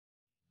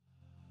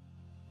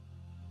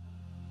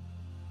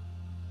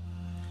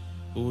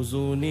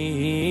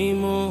huzuni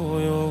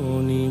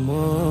moyoni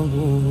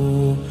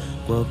mwangu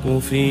kwa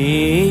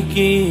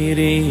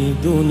kufikiri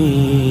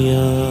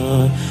dunia,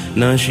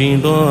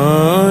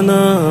 nashindwa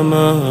na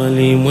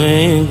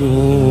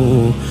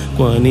malimwengu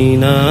kwani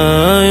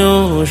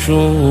nayo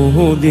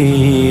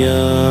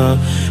shuhudia.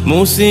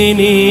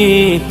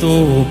 Musinitupe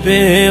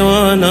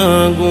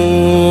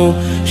wanangu,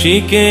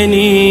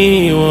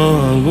 shikeni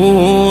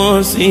wangu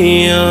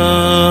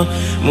wasia.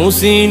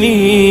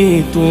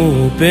 Musinitupe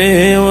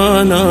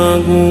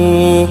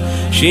wanangu,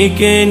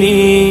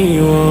 shikeni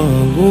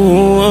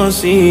wangu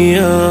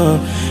wasia.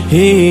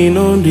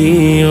 Hino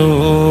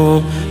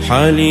ndio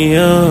hali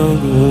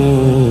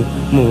yangu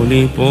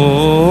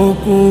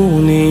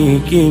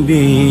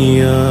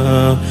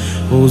mulipokunikimbia,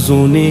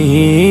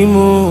 huzuni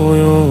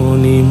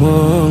moyoni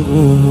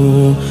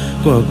mwangu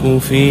kwa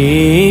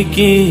kufikiri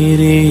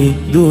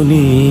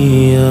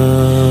dunia.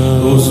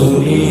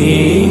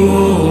 Huzuni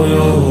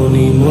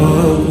moyoni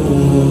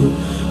mwangu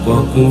kwa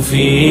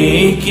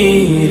kufikiri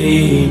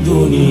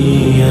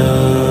dunia,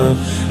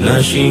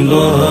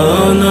 nashindwa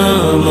na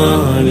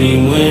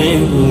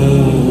malimwengu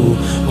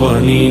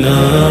kwani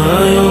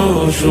nayo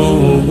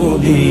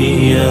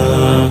shuhudia.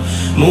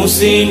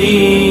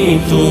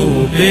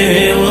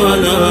 Musinitupe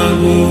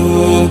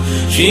wanangu,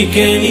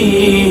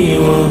 shikeni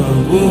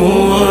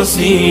wangu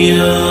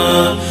wasia.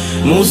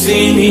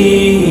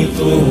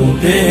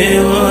 Musinitupe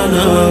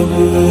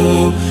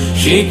wanangu,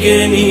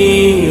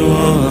 shikeni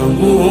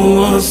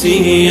wangu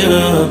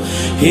wasia.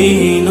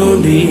 Hino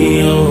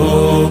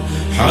ndio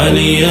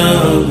hali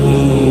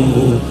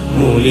yangu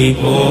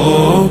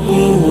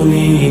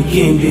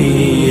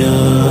mulipokunikimbia,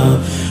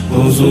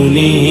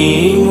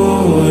 huzuni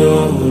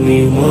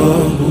moyoni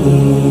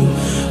mwangu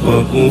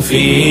kwa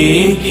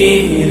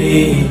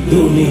kufikiri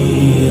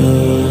dunia.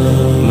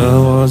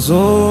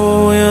 Mawazo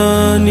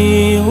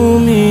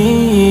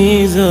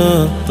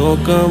yaniumiza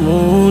toka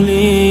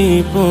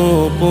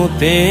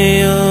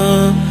mulipopotea,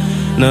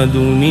 na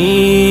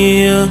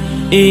dunia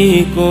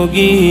iko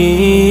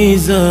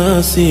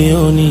giza,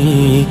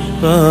 sioni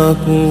pa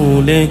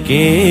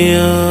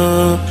kulekea.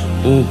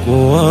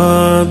 Uko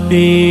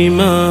wapi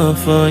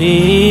mafaiza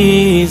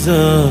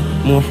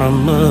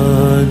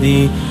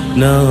Muhammadi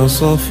na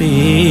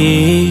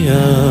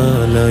Safia?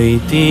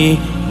 Laiti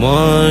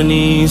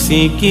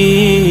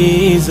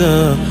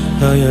mwanisikiza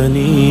haya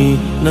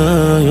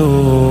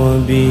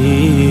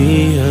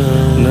ninayowaambia.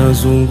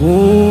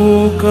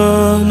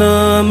 Nazunguka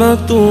na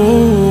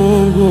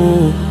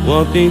matungu,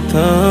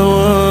 wapita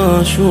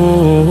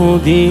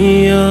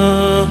washuhudia.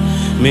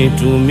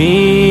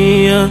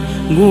 Metumia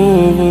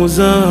nguvu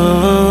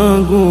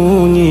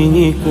zangu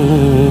nyinyi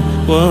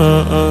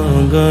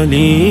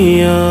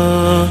kuwaangalia,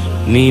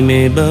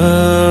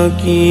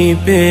 nimebaki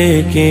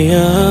peke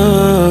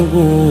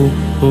yangu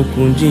huku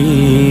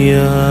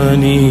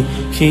njiani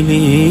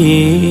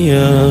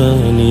kilia.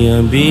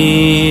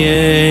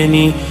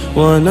 Niambieni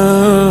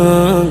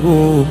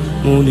wanangu,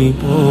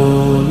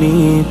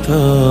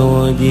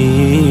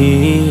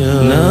 muliponitawajia.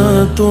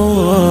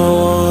 Natoa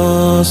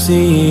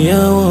wasia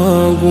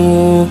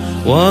wangu,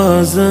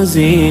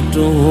 wazazi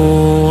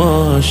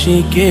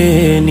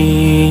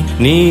tuwashikeni,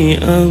 ni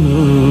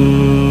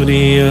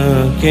amri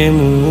yake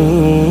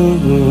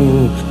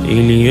Mungu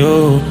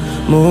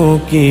iliyomo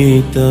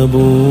kitabuni,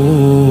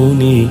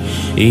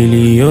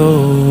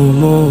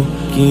 iliyomo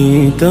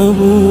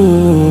kitabuni.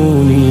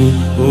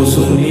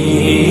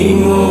 Huzuni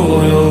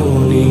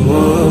moyoni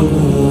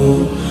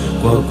mwangu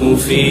kwa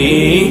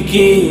kufikiri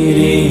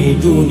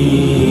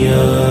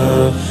dunia,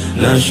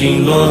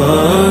 nashindwa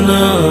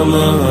na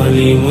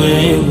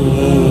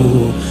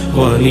malimwengu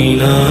kwani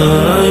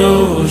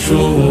nayo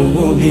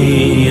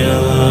shuhudia.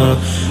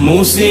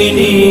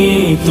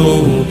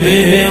 Musinitupe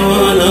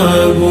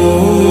wanangu,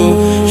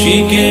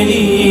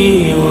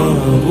 shikeni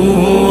wangu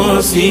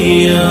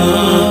wasia.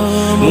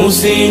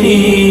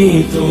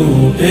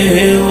 Musinitupe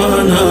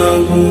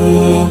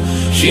wanangu,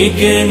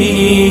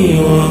 shikeni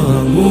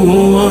wangu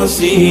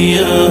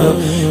wasia.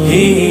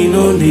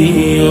 Hino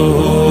ndio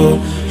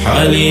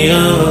hali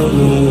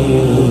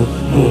yangu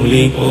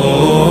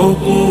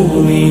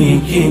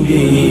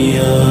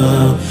mulipokunikimbia,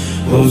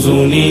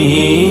 huzuni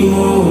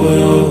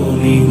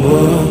moyoni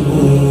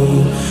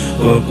mwangu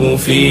kwa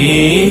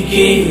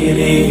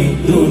kufikiri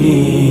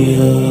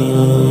dunia.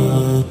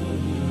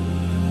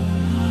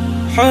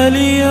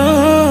 Hali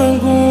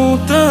yangu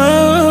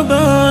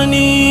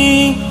tabani,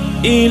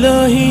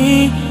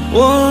 Ilahi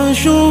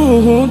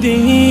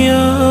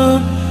washuhudia.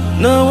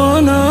 Na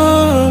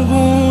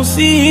wanangu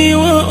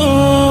siwaoni,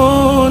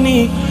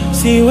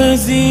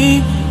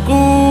 siwezi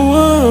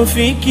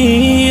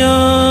kuwafikia.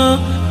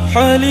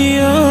 Hali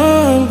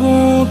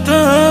yangu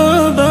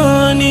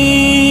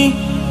tabani,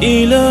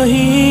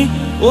 Ilahi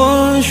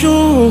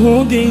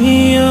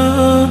washuhudia.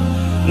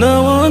 Na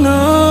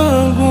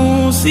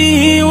wanangu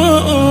siwaoni,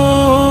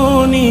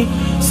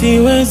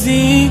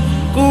 siwezi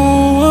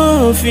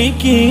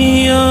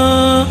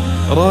kuwafikia.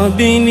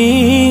 Rabbi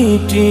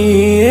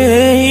nitie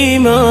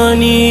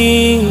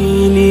imani,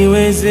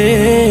 niweze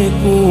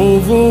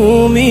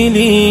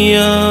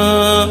kuvumilia.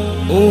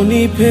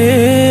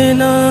 unipe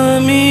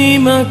nami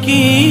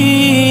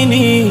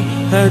makini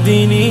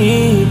hadi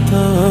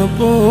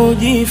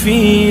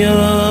nitapojifia,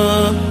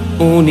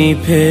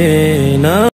 unipe na